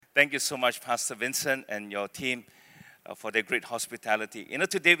Thank you so much, Pastor Vincent and your team, for their great hospitality.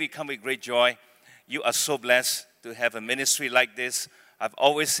 Today we come with great joy. You are so blessed to have a ministry like this. I've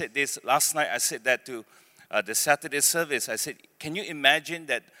always said this. Last night I said that to the Saturday service. I said, can you imagine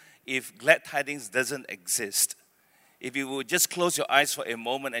that if Glad Tidings doesn't exist? If you would just close your eyes for a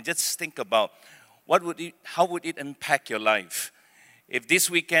moment and just think about how would it impact your life? If this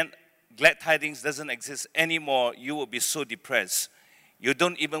weekend Glad Tidings doesn't exist anymore, you will be so depressed. You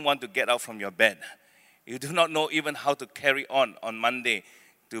don't even want to get out from your bed. You do not know even how to carry on Monday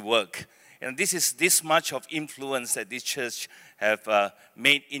to work. And this is this much of influence that this church have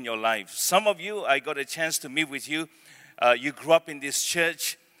made in your life. Some of you, I got a chance to meet with you. You grew up in this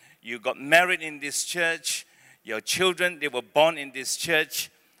church. You got married in this church. Your children, they were born in this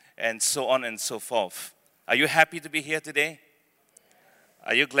church, and so on and so forth. Are you happy to be here today?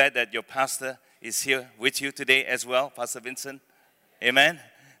 Are you glad that your pastor is here with you today as well, Pastor Vincent? Amen?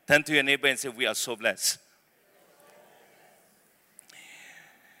 Turn to your neighbor and say, we are so blessed.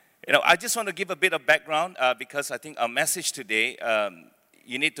 I just want to give a bit of background because I think our message today,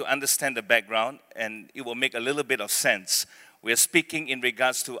 you need to understand the background and it will make a little bit of sense. We're speaking in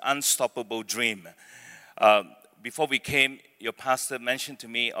regards to unstoppable dream. Before we came, your pastor mentioned to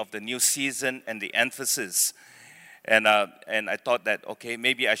me of the new season and the emphasis. And I thought that, okay,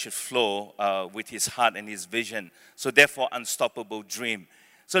 maybe I should flow with his heart and his vision. So therefore, unstoppable dream.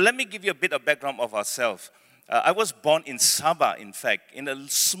 So let me give you a bit of background of ourselves. I was born in Sabah, in fact, in a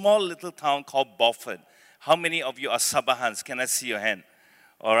small little town called Beaufort. How many of you are Sabahans? Can I see your hand?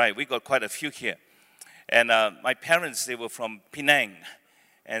 All right, we got quite a few here. And my parents, they were from Penang.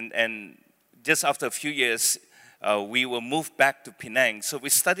 And just after a few years, we were moved back to Penang. So we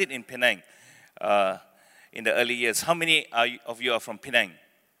studied in Penang in the early years. How many of you are from Penang?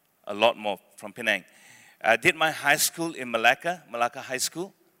 A lot more from Penang. I did my high school in Malacca High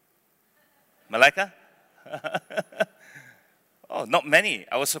School. Malacca? Oh, not many.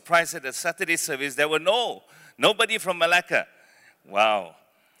 I was surprised at the Saturday service. There were nobody from Malacca. Wow.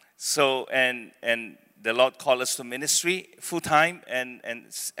 So, and the Lord called us to ministry full-time, and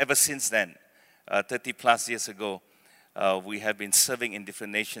ever since then, 30 plus years ago, we have been serving in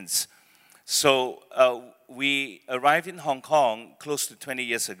different nations. So we arrived in Hong Kong close to 20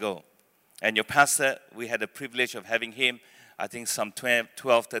 years ago. And your pastor, we had the privilege of having him, I think some 12,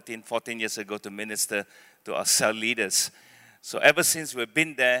 13, 14 years ago to minister to our cell leaders. So ever since we've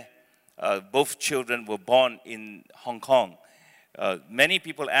been there, both children were born in Hong Kong. Many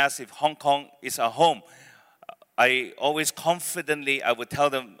people ask if Hong Kong is our home. I always confidently, I would tell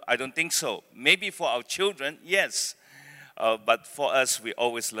them, I don't think so. Maybe for our children, yes. But for us, we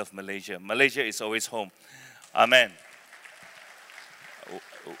always love Malaysia. Malaysia is always home. Amen.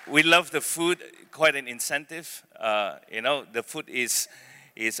 We love the food, quite an incentive. The food is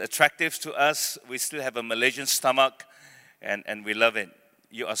attractive to us. We still have a Malaysian stomach, and we love it.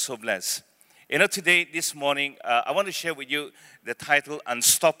 You are so blessed. Today, this morning, I want to share with you the title,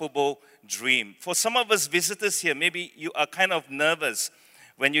 Unstoppable Dream. For some of us visitors here, maybe you are kind of nervous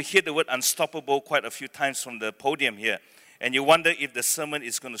when you hear the word unstoppable quite a few times from the podium here, and you wonder if the sermon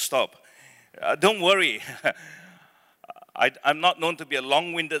is going to stop. Don't worry. I'm not known to be a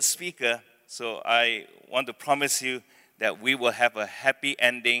long-winded speaker, so I want to promise you that we will have a happy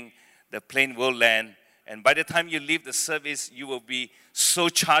ending. The plane will land. And by the time you leave the service, you will be so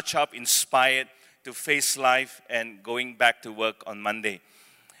charged up, inspired to face life and going back to work on Monday.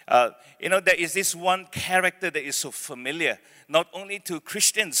 There is this one character that is so familiar, not only to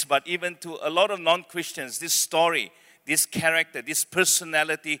Christians, but even to a lot of non-Christians. This story, this character, this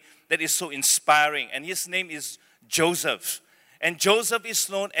personality that is so inspiring. And his name is Joseph. And Joseph is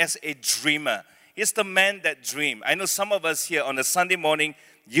known as a dreamer. He's the man that dreamed. I know some of us here on a Sunday morning,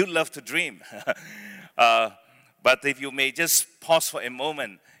 you love to dream. But if you may just pause for a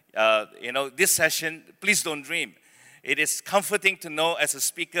moment, this session, please don't dream. It is comforting to know as a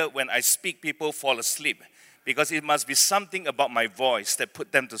speaker when I speak, people fall asleep. Because it must be something about my voice that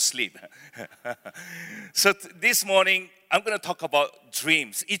put them to sleep. So this morning, I'm going to talk about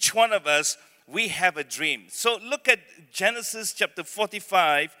dreams. Each one of us, we have a dream. So look at Genesis chapter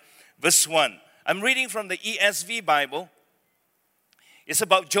 45, verse 1. I'm reading from the ESV Bible. It's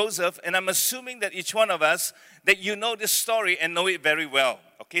about Joseph, and I'm assuming that each one of us, that you know this story and know it very well.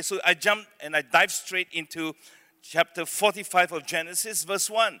 Okay, so I jump and I dive straight into chapter 45 of Genesis, verse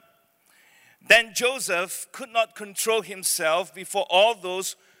 1. Then Joseph could not control himself before all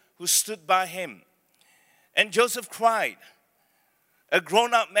those who stood by him. And Joseph cried, a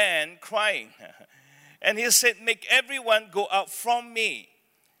grown-up man crying. And he said, make everyone go out from me.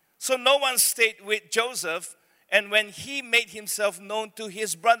 So no one stayed with Joseph, and when he made himself known to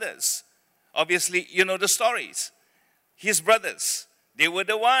his brothers. Obviously, you know the stories. His brothers, they were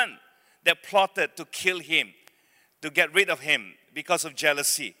the one that plotted to kill him, to get rid of him because of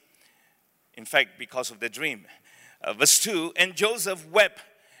jealousy. In fact, because of the dream. Verse 2, and Joseph wept,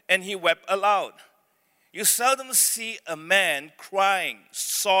 and he wept aloud. You seldom see a man crying,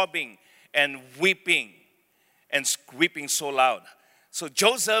 sobbing, and weeping so loud. So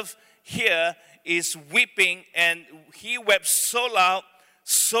Joseph here is weeping, and he wept so loud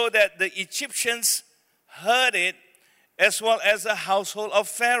so that the Egyptians heard it, as well as the household of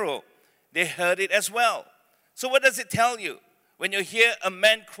Pharaoh. They heard it as well. So what does it tell you when you hear a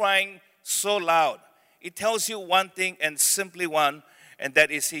man crying so loud? It tells you one thing, and simply one, and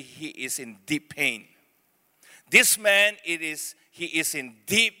that is he is in deep pain. This man, he is in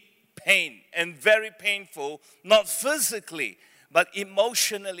deep pain, and very painful, not physically, but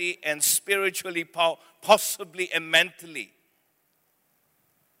emotionally and spiritually, possibly and mentally.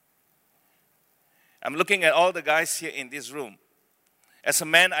 I'm looking at all the guys here in this room. As a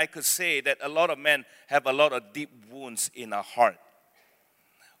man, I could say that a lot of men have a lot of deep wounds in our heart.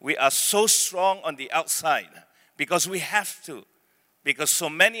 We are so strong on the outside because we have to. Because so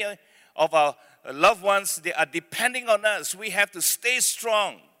many of our loved ones, they are depending on us. We have to stay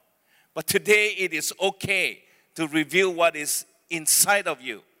strong. But today it is okay to reveal what is inside of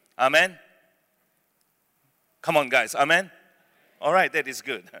you. Amen? Come on, guys. Amen? All right, that is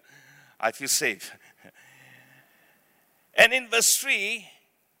good. I feel safe. And in verse 3,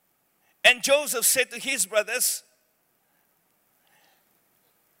 and Joseph said to his brothers,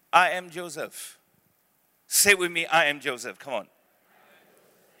 I am Joseph. Say with me, I am Joseph. Come on.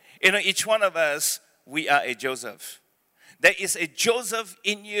 You know, each one of us, we are a Joseph. There is a Joseph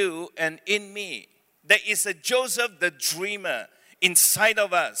in you and in me. There is a Joseph the dreamer inside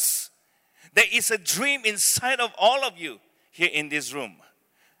of us. There is a dream inside of all of you here in this room.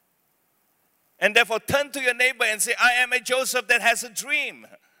 And therefore, turn to your neighbor and say, I am a Joseph that has a dream.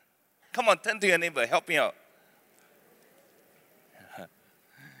 Come on, turn to your neighbor. Help me out.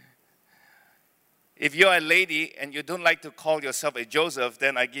 If you're a lady and you don't like to call yourself a Joseph,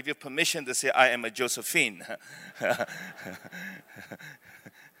 then I give you permission to say, I am a Josephine.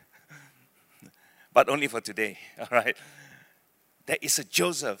 But only for today, all right? There is a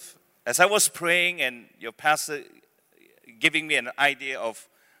Joseph. As I was praying and your pastor giving me an idea of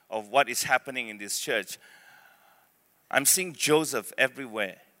what is happening in this church, I'm seeing Joseph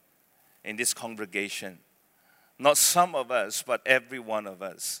everywhere in this congregation. Not some of us, but every one of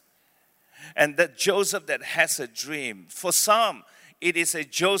us. And that Joseph that has a dream. For some, it is a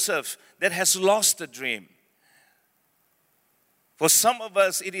Joseph that has lost a dream. For some of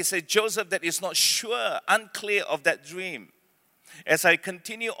us, it is a Joseph that is not sure, unclear of that dream. As I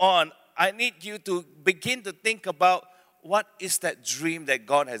continue on, I need you to begin to think about what is that dream that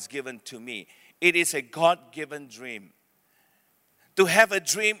God has given to me. It is a God-given dream. To have a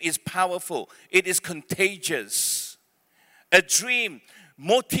dream is powerful. It is contagious. A dream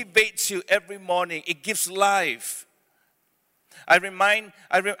motivates you every morning. It gives life. I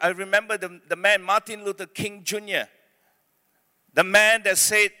remember the man Martin Luther King Jr., the man that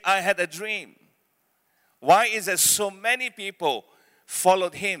said, I had a dream. Why is there so many people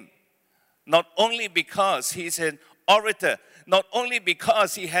followed him? Not only because he's an orator, not only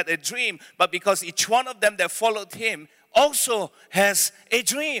because he had a dream, but because each one of them that followed him also has a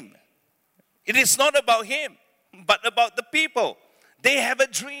dream. It is not about him, but about the people. They have a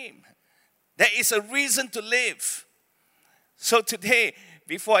dream. There is a reason to live. So today,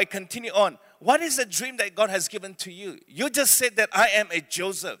 before I continue on, what is the dream that God has given to you? You just said that I am a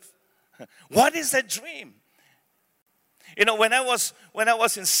Joseph. What is that dream? You know, when I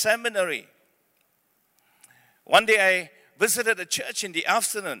was in seminary, one day I visited a church in the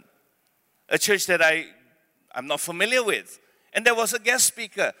afternoon, a church that I'm not familiar with. And there was a guest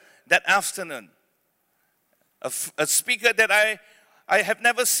speaker that afternoon, a speaker that I have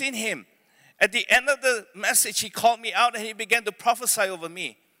never seen him. At the end of the message, he called me out and he began to prophesy over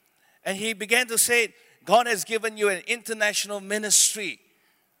me. And he began to say, God has given you an international ministry.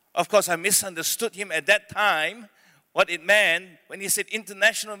 Of course, I misunderstood him at that time, what it meant when he said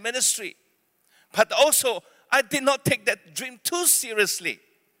international ministry. But also, I did not take that dream too seriously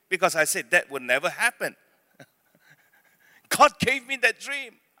because I said that would never happen. God gave me that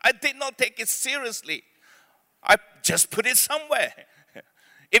dream. I did not take it seriously. I just put it somewhere.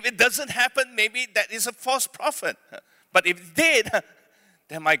 If it doesn't happen, maybe that is a false prophet. But if it did,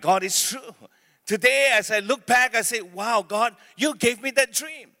 then my God is true. Today, as I look back, I say, wow, God, you gave me that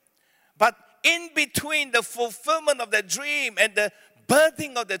dream. But in between the fulfillment of that dream and the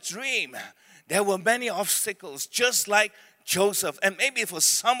birthing of the dream, there were many obstacles, just like Joseph. And maybe for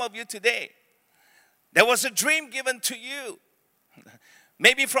some of you today, there was a dream given to you.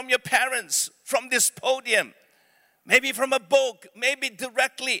 Maybe from your parents, from this podium, maybe from a book, maybe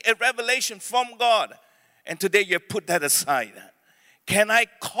directly a revelation from God. And today you put that aside. Can I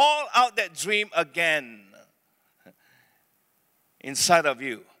call out that dream again inside of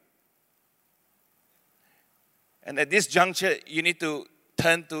you? And at this juncture, you need to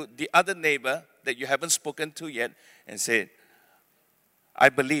turn to the other neighbor that you haven't spoken to yet and say, I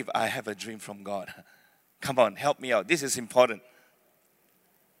believe I have a dream from God. Come on, help me out. This is important.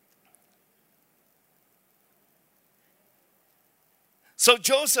 So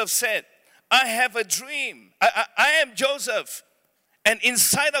Joseph said, I have a dream. I am Joseph. And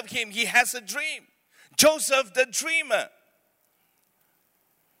inside of him, he has a dream. Joseph the dreamer.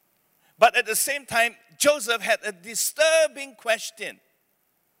 But at the same time, Joseph had a disturbing question.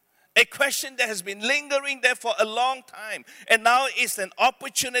 A question that has been lingering there for a long time. And now is an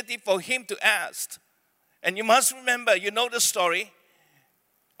opportunity for him to ask. And you must remember, you know the story.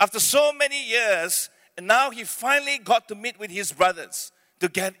 After so many years, and now he finally got to meet with his brothers to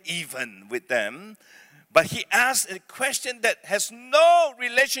get even with them. But he asked a question that has no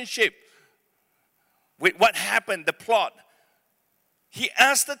relationship with what happened, the plot. He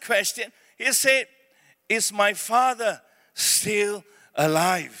asked the question, he said, is my father still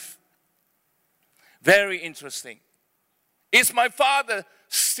alive? Very interesting. Is my father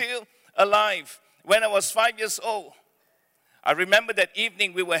still alive? When I was 5 years old, I remember that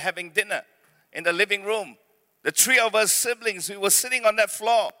evening we were having dinner in the living room. The three of us siblings, we were sitting on that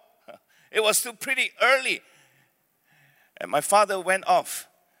floor. It was still pretty early. And my father went off.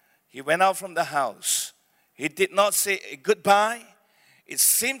 He went out from the house. He did not say goodbye. It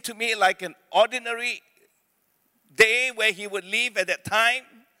seemed to me like an ordinary day where he would leave at that time.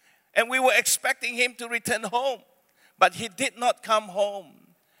 And we were expecting him to return home. But he did not come home.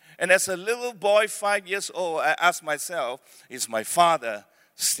 And as a little boy, 5 years old, I asked myself, is my father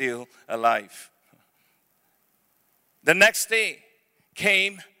still alive? The next day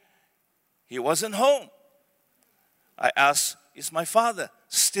came, he wasn't home. I asked, is my father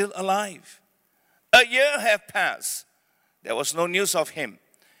still alive? A year had passed. There was no news of him.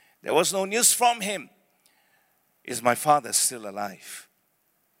 There was no news from him. Is my father still alive?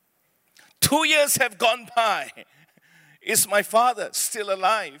 2 years have gone by. Is my father still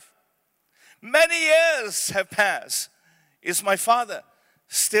alive? Many years have passed. Is my father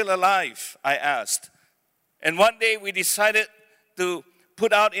still alive? I asked. And one day we decided to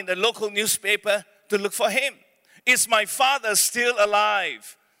put out in the local newspaper to look for him. Is my father still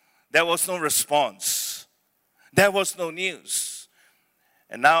alive? There was no response. There was no news.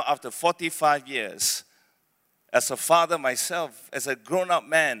 And now after 45 years, as a father myself, as a grown-up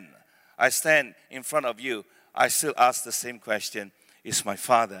man, I stand in front of you. I still ask the same question. Is my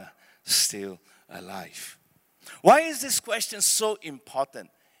father still alive? Why is this question so important?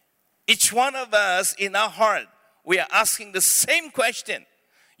 Each one of us in our heart, we are asking the same question.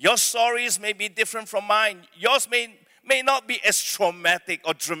 Your stories may be different from mine. Yours may not be as traumatic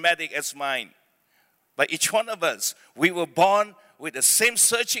or dramatic as mine. But each one of us, we were born with the same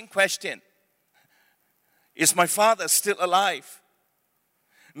searching question. Is my father still alive?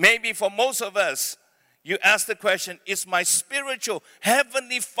 Maybe for most of us, you ask the question, is my spiritual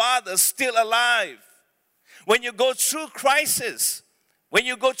heavenly father still alive? When you go through crisis, when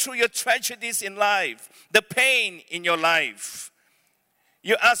you go through your tragedies in life, the pain in your life,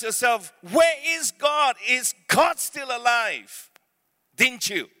 you ask yourself, where is God? Is God still alive? Didn't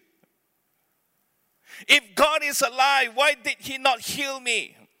you? If God is alive, why did he not heal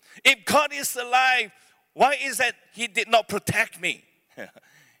me? If God is alive, why is that he did not protect me?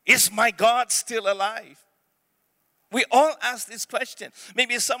 Is my God still alive? We all ask this question.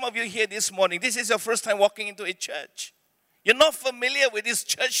 Maybe some of you here this morning, this is your first time walking into a church. You're not familiar with this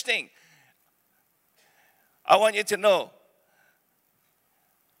church thing. I want you to know,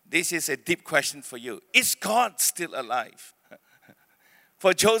 this is a deep question for you. Is God still alive?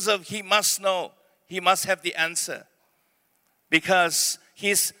 For Joseph, he must know. He must have the answer. Because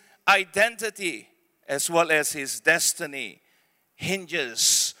his identity as well as his destiny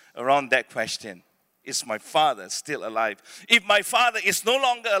hinges around that question. Is my father still alive? If my father is no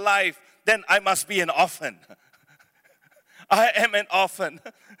longer alive, then I must be an orphan. I am an orphan.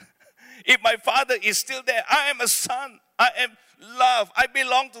 If my father is still there, I am a son. I am loved. I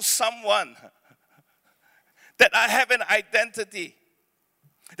belong to someone. That I have an identity.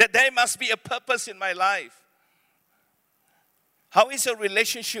 That there must be a purpose in my life. How is your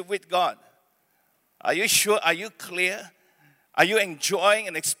relationship with God? Are you sure? Are you clear? Are you enjoying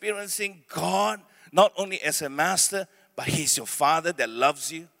and experiencing God not only as a master, but He's your Father that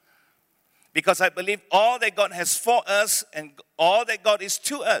loves you? Because I believe all that God has for us and all that God is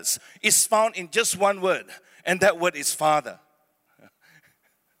to us is found in just one word, and that word is Father.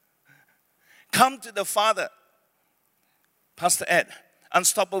 Come to the Father. Pastor Ed,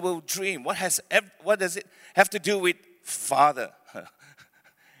 unstoppable dream. What does it have to do with Father?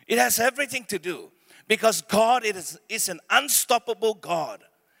 It has everything to do, because God is an unstoppable God.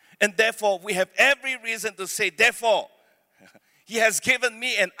 And therefore, we have every reason to say, therefore, He has given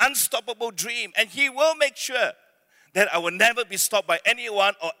me an unstoppable dream, and He will make sure that I will never be stopped by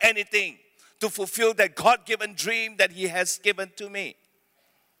anyone or anything to fulfill that God-given dream that He has given to me.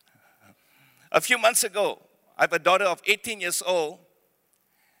 A few months ago, I have a daughter of 18 years old.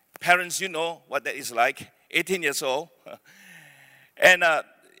 Parents, you know what that is like, 18 years old. And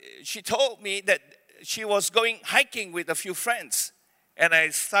she told me that she was going hiking with a few friends. And I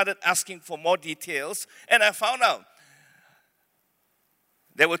started asking for more details, and I found out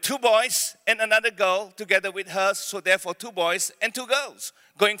there were 2 boys and another girl together with her, so therefore 2 boys and 2 girls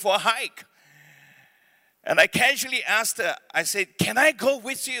going for a hike. And I casually asked her, I said, can I go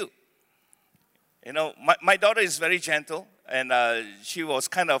with you? You know, my daughter is very gentle, and she was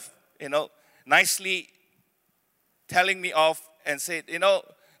kind of, nicely telling me off and said,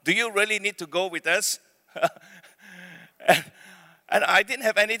 do you really need to go with us? And I didn't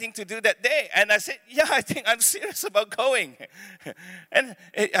have anything to do that day. And I said, yeah, I think I'm serious about going. And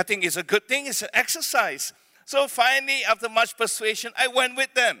I think it's a good thing. It's an exercise. So finally, after much persuasion, I went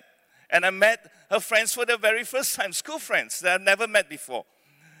with them. And I met her friends for the very first time, school friends that I've never met before.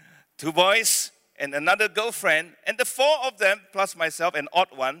 2 boys and another girlfriend. And the 4 of them, plus myself, an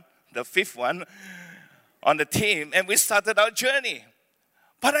odd one, the 5th one, on the team. And we started our journey.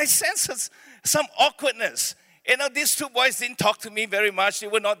 But I sensed some awkwardness. These 2 boys didn't talk to me very much. They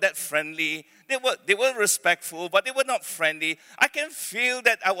were not that friendly. They were respectful, but they were not friendly. I can feel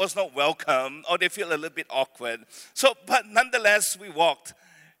that I was not welcome, or they feel a little bit awkward. But nonetheless, we walked.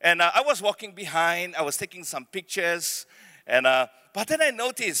 And I was walking behind. I was taking some pictures. But then I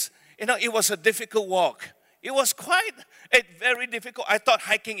noticed, it was a difficult walk. It was very difficult. I thought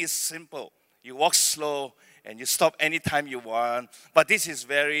hiking is simple. You walk slow, and you stop anytime you want. But this is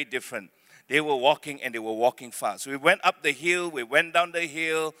very different. They were walking, and they were walking fast. We went up the hill, we went down the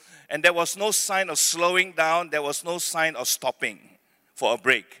hill, and there was no sign of slowing down. There was no sign of stopping for a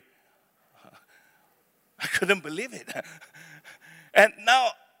break. I couldn't believe it. And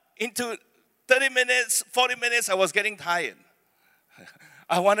now, into 30 minutes, 40 minutes, I was getting tired.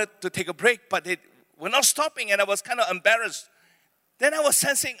 I wanted to take a break, but they were not stopping, and I was kind of embarrassed. Then I was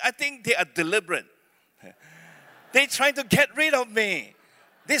sensing, I think they are deliberate. They're trying to get rid of me.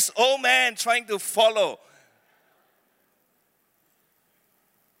 This old man trying to follow.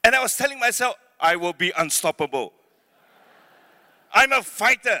 And I was telling myself, I will be unstoppable. I'm a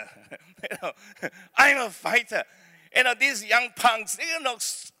fighter. I'm a fighter. These young punks, I'm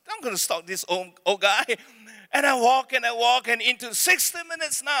going to stop this old guy. And I walk, and into 60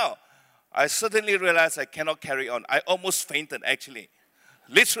 minutes now, I suddenly realized I cannot carry on. I almost fainted, actually.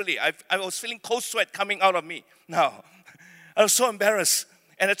 Literally, I was feeling cold sweat coming out of me. Now, I was so embarrassed.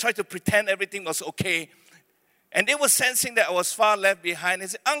 And I tried to pretend everything was okay. And they were sensing that I was far left behind. They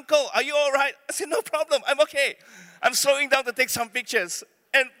said, Uncle, are you all right? I said, no problem, I'm okay. I'm slowing down to take some pictures.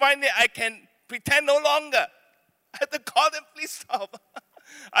 And finally, I can pretend no longer. I had to call them, please stop.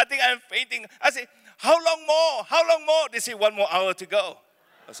 I think I'm fainting. I said, how long more? How long more? They say, 1 more hour to go.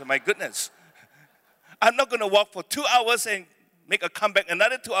 I said, my goodness. I'm not going to walk for 2 hours and make a comeback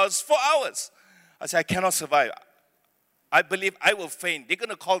another 2 hours, 4 hours. I said, I cannot survive. I believe I will faint. They're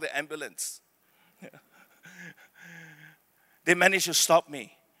going to call the ambulance. They managed to stop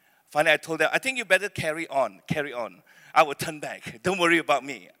me. Finally, I told them, I think you better carry on. I will turn back. Don't worry about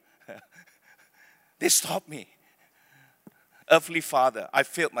me. They stopped me. Earthly Father, I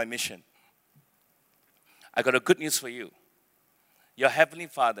failed my mission. I got a good news for you. Your Heavenly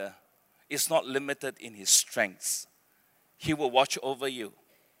Father is not limited in His strengths. He will watch over you.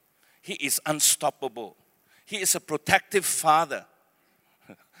 He is unstoppable. He is a protective Father.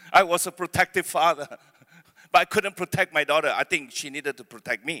 I was a protective father, but I couldn't protect my daughter. I think she needed to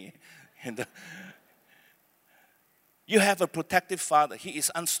protect me. You have a protective Father. He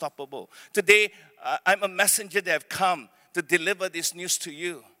is unstoppable. Today, I'm a messenger that have come to deliver this news to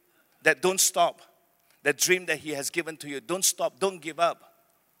you, that don't stop. That dream that He has given to you, don't stop, don't give up.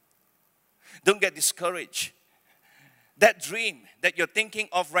 Don't get discouraged. That dream that you're thinking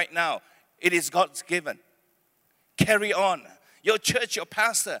of right now, it is God's given. Carry on. Your church, your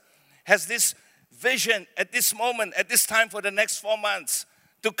pastor has this vision at this moment, at this time for the next 4 months,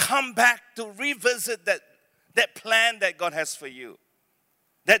 to come back, to revisit that plan that God has for you,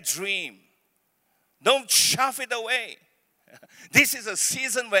 that dream. Don't shove it away. This is a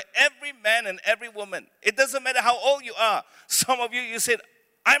season where every man and every woman, it doesn't matter how old you are. Some of you said,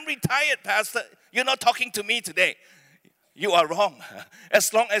 I'm retired, Pastor. You're not talking to me today. You are wrong.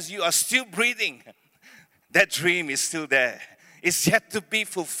 As long as you are still breathing, that dream is still there. It's yet to be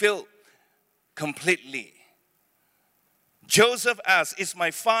fulfilled completely. Joseph asked, is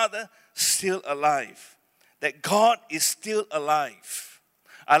my father still alive? That God is still alive.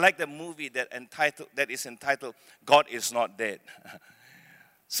 I like the movie that is entitled, God is Not Dead.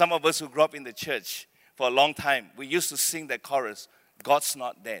 Some of us who grew up in the church for a long time, we used to sing that chorus, God's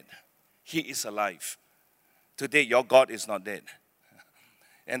not dead. He is alive. Today, your God is not dead.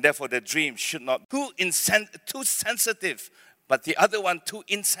 And therefore, the dream should not be too sensitive, but the other one too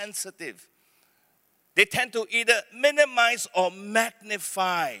insensitive. They tend to either minimize or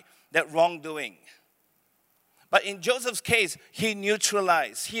magnify that wrongdoing. But in Joseph's case, he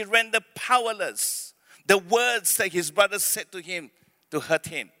neutralized. He rendered powerless the words that his brothers said to him to hurt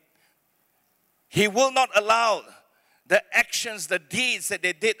him. He will not allow the actions, the deeds that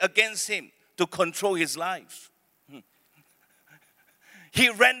they did against him to control his life. He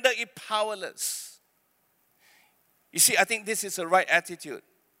rendered it powerless. You see, I think this is the right attitude.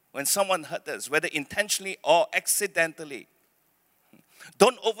 When someone hurt us, whether intentionally or accidentally,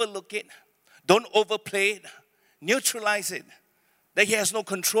 don't overlook it. Don't overplay it. Neutralize it. That he has no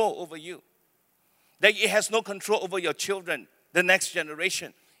control over you. That he has no control over your children, the next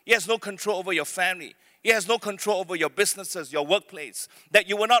generation. He has no control over your family. He has no control over your businesses, your workplace. That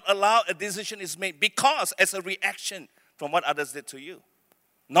you will not allow a decision is made because as a reaction from what others did to you.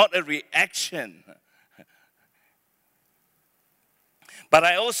 Not a reaction. But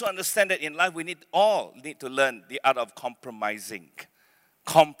I also understand that in life we all need to learn the art of compromising.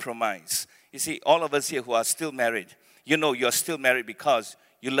 Compromise. You see, all of us here who are still married, you know you're still married because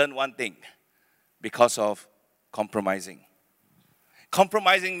you learn one thing. Because of compromising.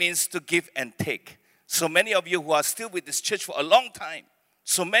 Compromising means to give and take. So many of you who are still with this church for a long time,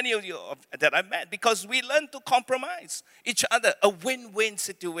 so many of you that I met, because we learn to compromise each other, a win-win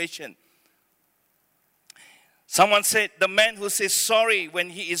situation. Someone said, the man who says sorry when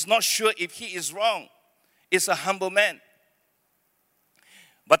he is not sure if he is wrong is a humble man.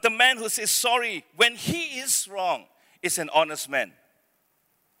 But the man who says sorry when he is wrong is an honest man.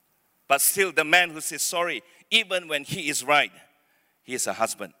 But still, the man who says sorry even when he is right, he is a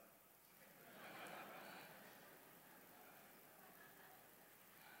husband.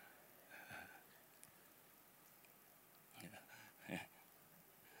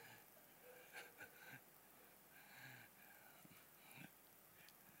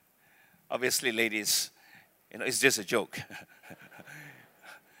 Obviously, ladies, it's just a joke.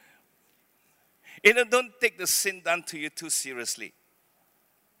 Don't take the sin done to you too seriously,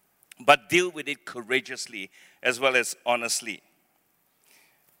 but deal with it courageously as well as honestly.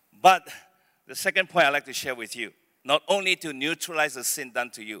 But the second point I'd like to share with you, not only to neutralize the sin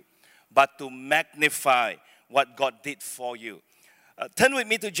done to you, but to magnify what God did for you. Turn with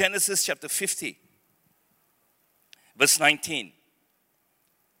me to Genesis chapter 50, verse 19.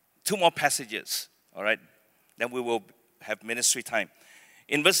 2 more passages, all right? Then we will have ministry time.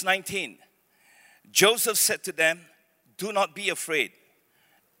 In verse 19, Joseph said to them, do not be afraid.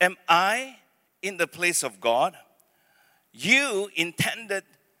 Am I in the place of God? You intended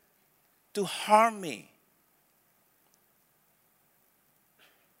to harm me.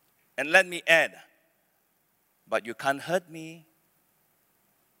 And let me add, but you can't hurt me.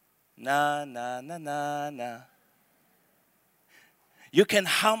 Na, na, na, na, na. You can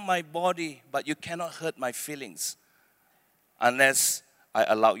harm my body, but you cannot hurt my feelings unless I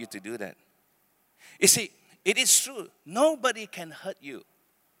allow you to do that. You see, it is true. Nobody can hurt you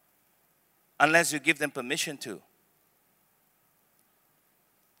unless you give them permission to.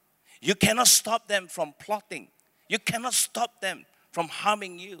 You cannot stop them from plotting. You cannot stop them from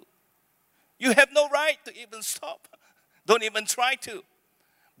harming you. You have no right to even stop. Don't even try to.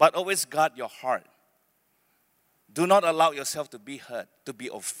 But always guard your heart. Do not allow yourself to be hurt, to be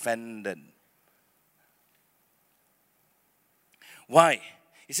offended. Why?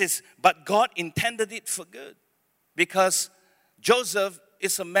 He says, but God intended it for good. Because Joseph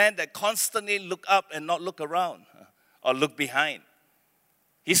is a man that constantly look up and not look around or look behind.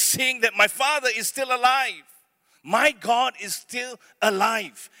 He's seeing that my father is still alive. My God is still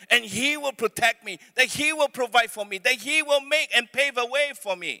alive. And he will protect me. That he will provide for me. That he will make and pave a way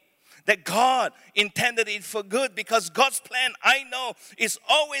for me. That God intended it for good, because God's plan, I know, is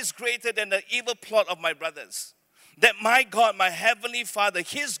always greater than the evil plot of my brothers. That my God, my heavenly Father,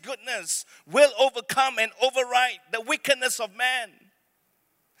 His goodness will overcome and override the wickedness of man.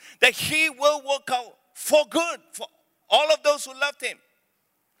 That He will work out for good for all of those who loved Him,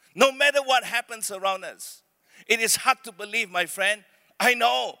 no matter what happens around us. It is hard to believe, my friend. I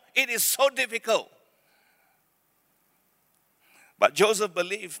know, it is so difficult. But Joseph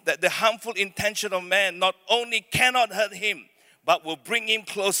believed that the harmful intention of man not only cannot hurt him, but will bring him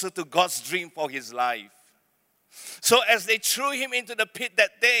closer to God's dream for his life. So as they threw him into the pit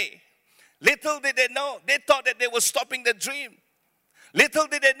that day, little did they know, they thought that they were stopping the dream. Little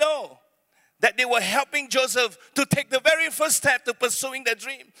did they know that they were helping Joseph to take the very first step to pursuing the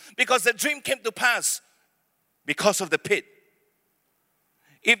dream, because the dream came to pass because of the pit.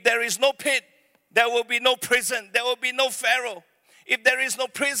 If there is no pit, there will be no prison, there will be no Pharaoh. If there is no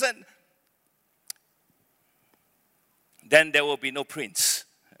prison, then there will be no prince.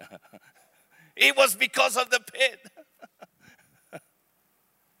 It was because of the pit.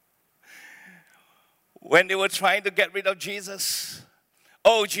 When they were trying to get rid of Jesus,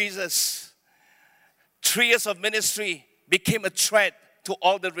 oh Jesus, 3 years of ministry became a threat to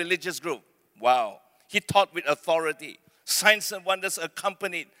all the religious group. Wow. He taught with authority. Signs and wonders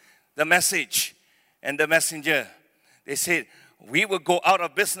accompanied the message and the messenger. They said, we will go out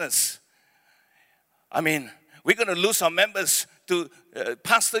of business. I mean, we're going to lose our members to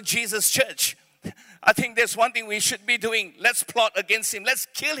Pastor Jesus Church. I think there's one thing we should be doing. Let's plot against him. Let's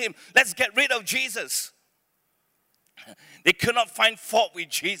kill him. Let's get rid of Jesus. They could not find fault with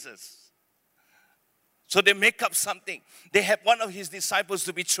Jesus. So they make up something. They had one of his disciples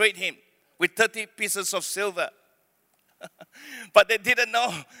to betray him with 30 pieces of silver. But they didn't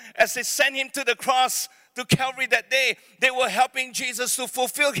know. As they sent him to the cross, to Calvary that day, they were helping Jesus to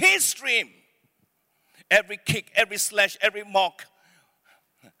fulfill his dream. Every kick, every slash, every mock,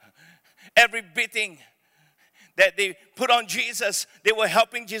 every beating that they put on Jesus, they were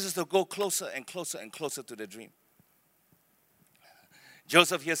helping Jesus to go closer and closer and closer to the dream.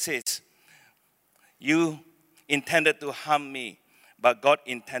 Joseph here says, you intended to harm me, but God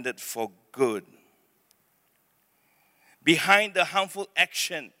intended for good. Behind the harmful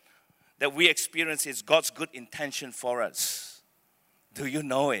action that we experience is God's good intention for us. Do you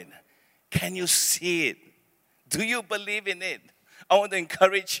know it? Can you see it? Do you believe in it? I want to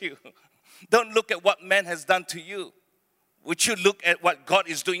encourage you. Don't look at what man has done to you. Would you look at what God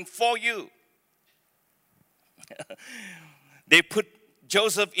is doing for you? They put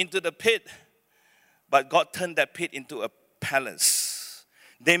Joseph into the pit, but God turned that pit into a palace.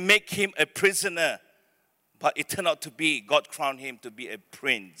 They make him a prisoner, but it turned out to be, God crowned him to be a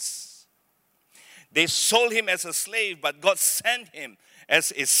prince. They sold him as a slave, but God sent him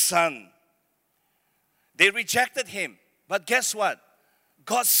as a son. They rejected him, but guess what?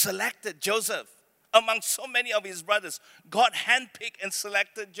 God selected Joseph among so many of his brothers. God handpicked and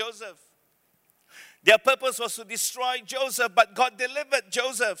selected Joseph. Their purpose was to destroy Joseph, but God delivered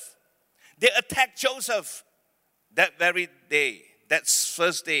Joseph. They attacked Joseph that very day. That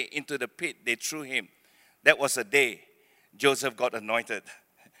first day into the pit, they threw him. That was the day Joseph got anointed.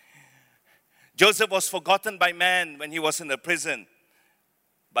 Joseph was forgotten by man when he was in the prison,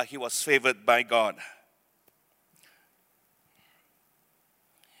 but he was favored by God.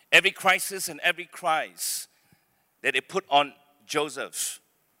 Every crisis and every crise that they put on Joseph,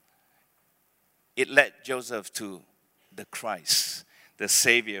 it led Joseph to the Christ, the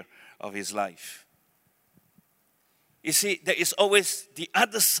Savior of his life. You see, there is always the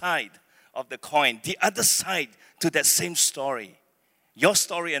other side of the coin, the other side to that same story. Your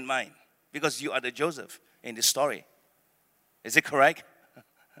story and mine, because you are the Joseph in this story. Is it correct?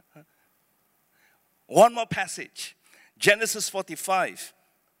 One more passage. Genesis 45,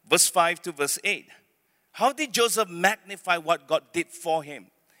 verse 5 to verse 8. How did Joseph magnify what God did for him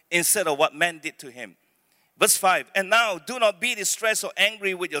instead of what man did to him? Verse 5, and now do not be distressed or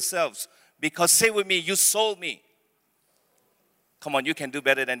angry with yourselves, because say with me, you sold me. Come on, you can do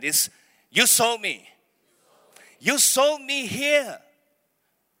better than this. You sold me. You sold me here.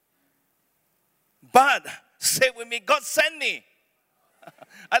 But, say with me, God sent me.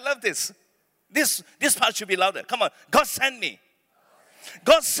 I love this. This part should be louder. Come on, God sent me.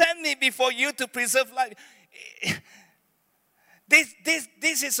 God sent me before you to preserve life.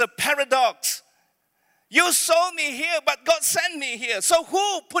 This is a paradox. You sold me here, but God sent me here. So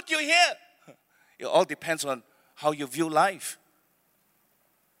who put you here? It all depends on how you view life.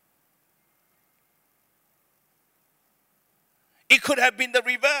 It could have been the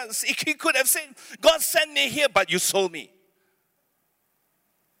reverse. He could have said, God sent me here, but you sold me.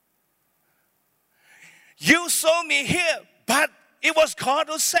 You saw me here, but it was God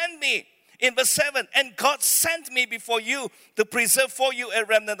who sent me. In verse 7, and God sent me before you to preserve for you a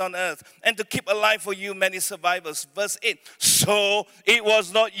remnant on earth and to keep alive for you many survivors. Verse 8, so it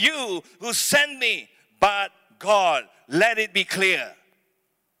was not you who sent me, but God. Let it be clear.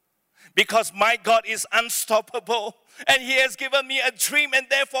 Because my God is unstoppable and He has given me a dream, and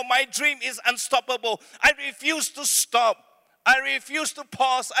therefore my dream is unstoppable. I refuse to stop. I refuse to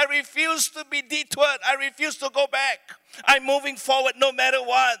pause. I refuse to be detoured. I refuse to go back. I'm moving forward no matter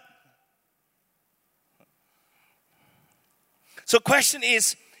what. So question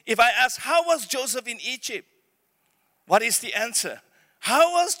is, if I ask, how was Joseph in Egypt? What is the answer?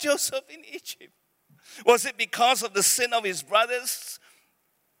 How was Joseph in Egypt? Was it because of the sin of his brothers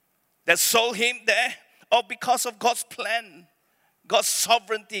that sold him there? Or because of God's plan, God's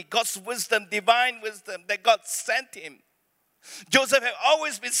sovereignty, God's wisdom, divine wisdom that God sent him? Joseph had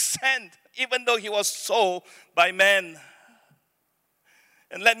always been sent, even though he was sold by men.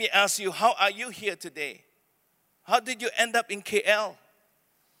 And let me ask you, how are you here today? How did you end up in KL?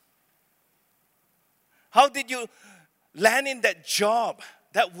 How did you land in that job,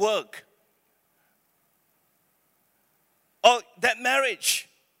 that work? Or that marriage,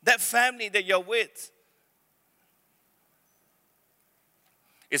 that family that you're with?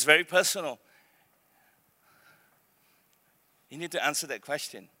 It's very personal. You need to answer that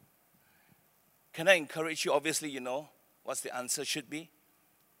question. Can I encourage you? Obviously, you know what the answer should be.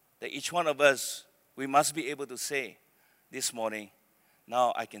 That each one of us, we must be able to say this morning,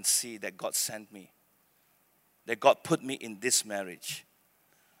 now I can see that God sent me. That God put me in this marriage.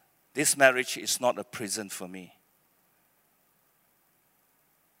 This marriage is not a prison for me.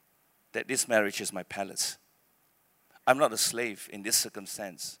 That this marriage is my palace. I'm not a slave in this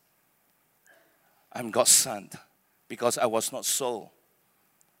circumstance. I'm God's son because I was not sold.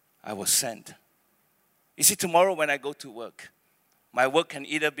 I was sent. You see, tomorrow when I go to work, my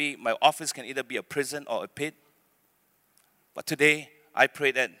office can either be a prison or a pit. But today, I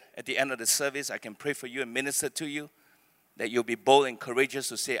pray that at the end of the service, I can pray for you and minister to you, that you'll be bold and courageous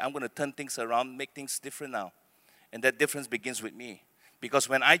to say, I'm going to turn things around, make things different now. And that difference begins with me. Because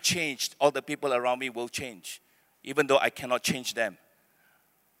when I change, all the people around me will change, even though I cannot change them.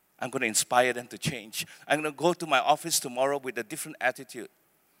 I'm going to inspire them to change. I'm going to go to my office tomorrow with a different attitude,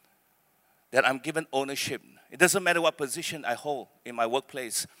 that I'm given ownership. It doesn't matter what position I hold in my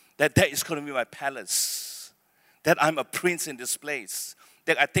workplace, that is going to be my palace, that I'm a prince in this place,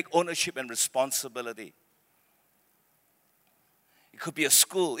 that I take ownership and responsibility. It could be a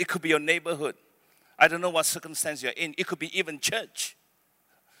school, it could be your neighborhood. I don't know what circumstance you're in. It could be even church.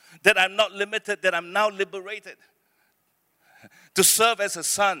 That I'm not limited, that I'm now liberated to serve as a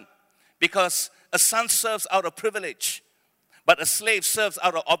son, because a son serves out of privilege, but a slave serves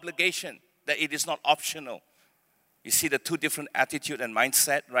out of obligation, that it is not optional. You see the two different attitude and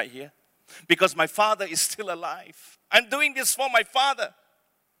mindset right here? Because my father is still alive. I'm doing this for my father.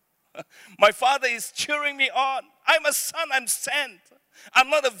 My father is cheering me on. I'm a son, I'm sent. I'm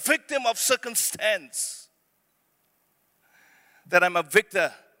not a victim of circumstance. That I'm a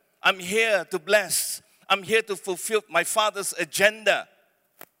victor. I'm here to bless. I'm here to fulfill my father's agenda.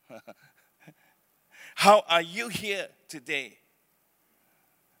 How are you here today?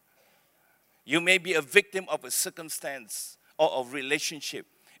 You may be a victim of a circumstance or of relationship.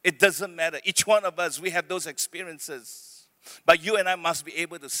 It doesn't matter. Each one of us, we have those experiences. But you and I must be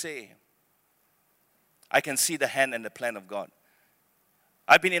able to say, I can see the hand and the plan of God.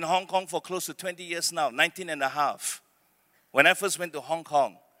 I've been in Hong Kong for close to 20 years now, 19 and a half. When I first went to Hong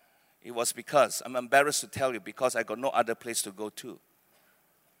Kong, it was because, I'm embarrassed to tell you, because I got no other place to go to.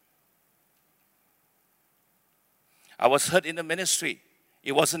 I was hurt in the ministry.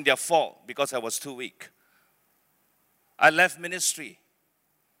 It wasn't their fault because I was too weak. I left ministry.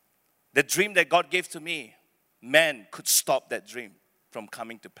 The dream that God gave to me, man could stop that dream from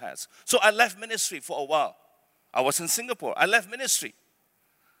coming to pass. So I left ministry for a while. I was in Singapore. I left ministry.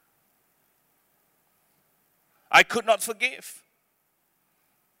 I could not forgive.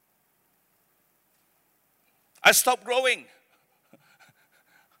 I stopped growing.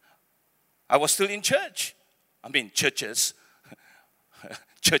 I was still in church. Churches.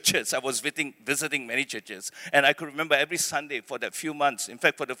 Churches. I was visiting many churches. And I could remember every Sunday for that few months. In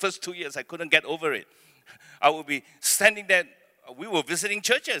fact, for the first 2 years, I couldn't get over it. I would be standing there. We were visiting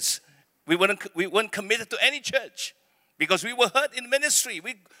churches. We weren't committed to any church because we were hurt in ministry.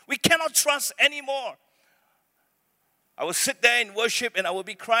 We cannot trust anymore. I would sit there in worship and I would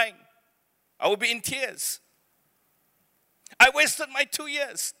be crying. I would be in tears. I wasted my 2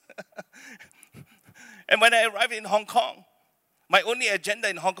 years. And when I arrived in Hong Kong, my only agenda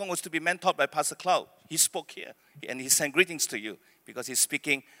in Hong Kong was to be mentored by Pastor Cloud. He spoke here, and he sent greetings to you because he's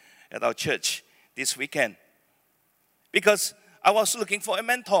speaking at our church this weekend. Because I was looking for a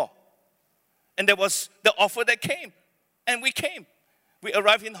mentor, and there was the offer that came, and we came. We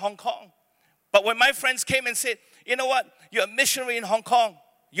arrived in Hong Kong. But when my friends came and said, you know what, you're a missionary in Hong Kong,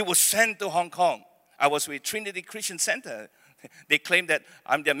 you were sent to Hong Kong. I was with Trinity Christian Center. They claim that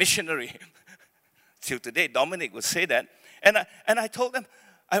I'm their missionary. Till today, Dominic would say that. And I told them,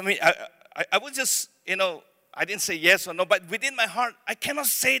 I would just, I didn't say yes or no, but within my heart, I cannot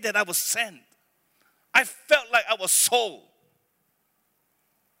say that I was sent. I felt like I was sold.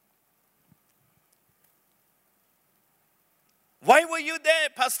 Why were you there,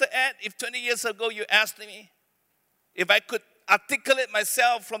 Pastor Ed, if 20 years ago you asked me if I could articulate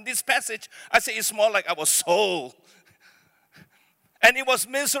myself from this passage? I say it's more like I was sold. And it was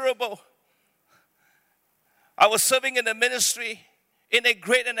miserable. I was serving in the ministry in a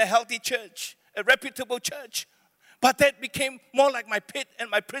great and a healthy church, a reputable church. But that became more like my pit and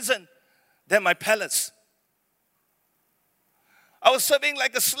my prison than my palace. I was serving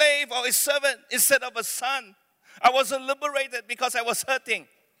like a slave or a servant instead of a son. I wasn't liberated because I was hurting.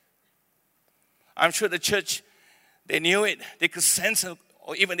 I'm sure the church, they knew it. They could sense it,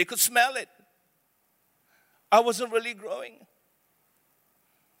 or even they could smell it. I wasn't really growing.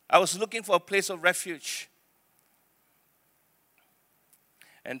 I was looking for a place of refuge.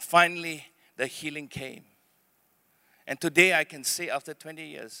 And finally, the healing came. And today I can say, after 20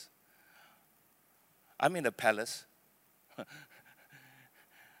 years, I'm in a palace.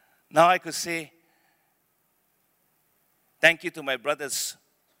 Now I could say, thank you to my brothers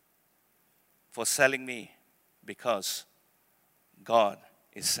for selling me because God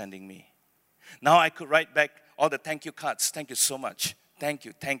is sending me. Now I could write back all the thank you cards. Thank you so much. Thank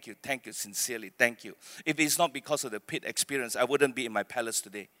you, thank you, thank you, sincerely, thank you. If it's not because of the pit experience, I wouldn't be in my palace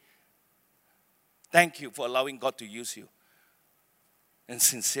today. Thank you for allowing God to use you. And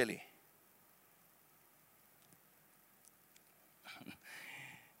sincerely.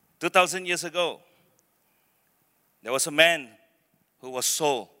 2,000 years ago, there was a man who was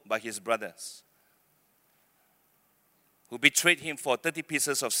sold by his brothers, who betrayed him for 30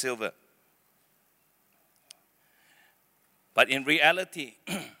 pieces of silver. But in reality,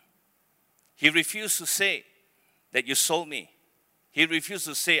 he refused to say that you sold me. He refused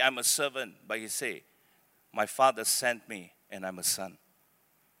to say I'm a servant, but he said, my father sent me and I'm a son.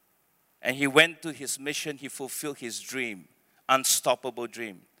 And he went to his mission, he fulfilled his dream, unstoppable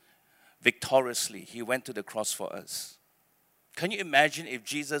dream. Victoriously, he went to the cross for us. Can you imagine if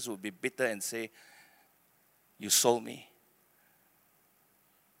Jesus would be bitter and say, you sold me?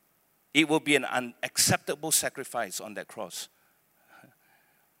 It will be an unacceptable sacrifice on that cross.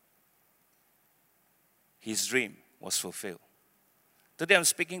 His dream was fulfilled. Today I'm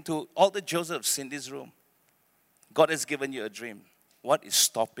speaking to all the Josephs in this room. God has given you a dream. What is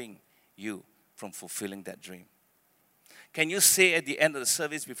stopping you from fulfilling that dream? Can you say at the end of the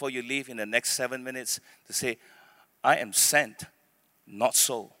service before you leave in the next 7 minutes to say, I am sent, not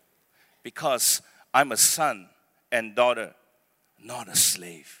sold, because I'm a son and daughter, not a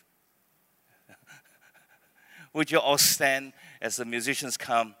slave. Would you all stand as the musicians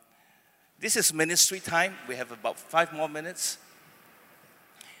come? This is ministry time. We have about 5 more minutes.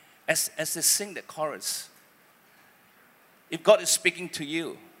 As they sing the chorus, if God is speaking to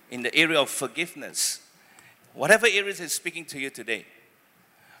you in the area of forgiveness, whatever areas He's speaking to you today,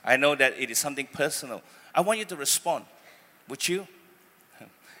 I know that it is something personal. I want you to respond. Would you?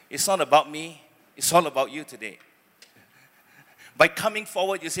 It's not about me. It's all about you today. By coming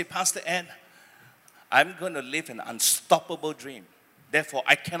forward, you say, Pastor Ed, I'm going to live an unstoppable dream. Therefore,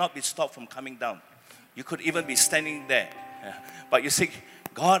 I cannot be stopped from coming down. You could even be standing there. But you say,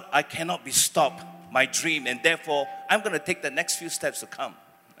 God, I cannot be stopped, my dream. And therefore, I'm going to take the next few steps to come.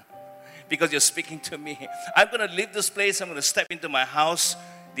 Because you're speaking to me. I'm going to leave this place. I'm going to step into my house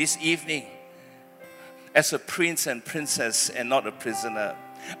this evening as a prince and princess and not a prisoner.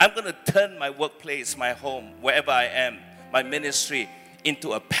 I'm going to turn my workplace, my home, wherever I am, my ministry,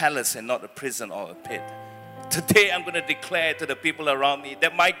 into a palace and not a prison or a pit. Today I'm going to declare to the people around me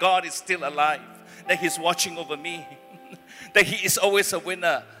that my God is still alive, that He's watching over me, that He is always a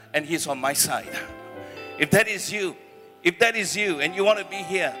winner and He's on my side. If that is you and you want to be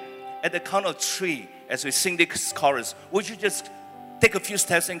here, at the count of 3 as we sing this chorus, would you just take a few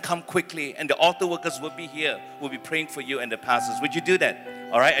steps and come quickly, and the altar workers will be here, will be praying for you and the pastors. Would you do that?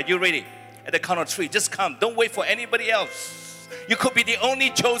 All right, are you ready? At the count of 3, just come. Don't wait for anybody else. You could be the only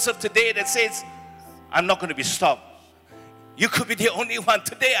Joseph today that says, I'm not going to be stopped. You could be the only one.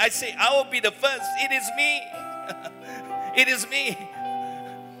 Today I say, I will be the first. It is me. It is me.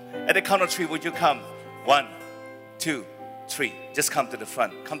 At the count of 3, would you come? 1, 2, 3. Just come to the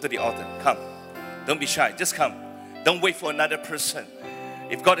front. Come to the altar. Come. Don't be shy. Just come. Don't wait for another person.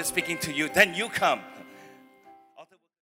 If God is speaking to you, then you come.